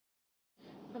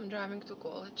I'm driving to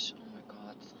college. Oh my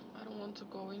god, I don't want to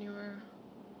go anywhere.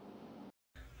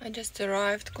 I just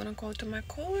arrived, gonna go to my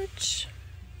college.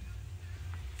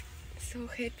 So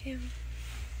happy.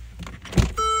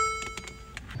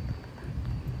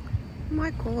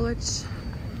 My college.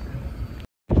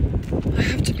 I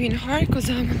have to be in hurry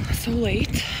because I'm so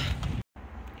late.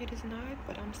 It is night,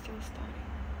 but I'm still studying.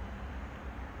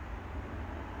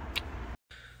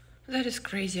 That is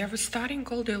crazy. I was studying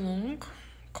all day long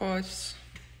because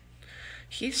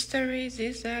history,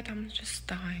 this, that, I'm just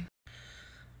dying.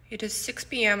 It is 6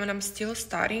 p.m. and I'm still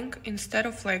studying. Instead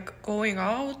of like going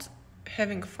out,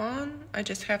 having fun, I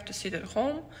just have to sit at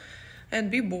home and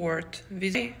be bored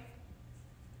with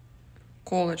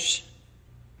college.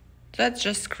 That's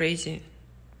just crazy.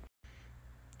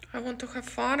 I want to have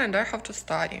fun and I have to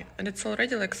study. And it's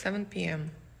already like 7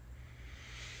 p.m.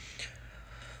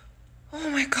 Oh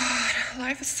my god,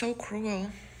 life is so cruel.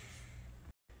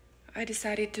 I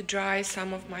decided to dry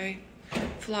some of my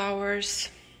flowers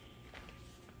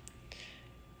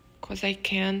because I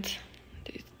can't.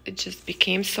 It just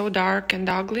became so dark and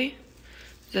ugly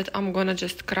that I'm gonna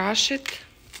just crush it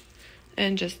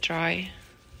and just dry.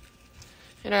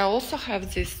 And I also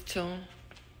have this too.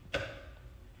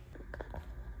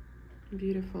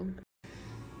 Beautiful.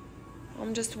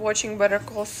 I'm just watching Better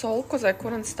Call Saul because I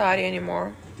couldn't study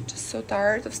anymore. Just so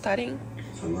tired of studying.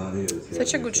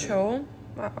 Such a good show.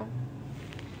 Wow.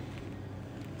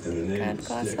 Got a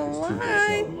glass of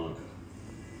wine.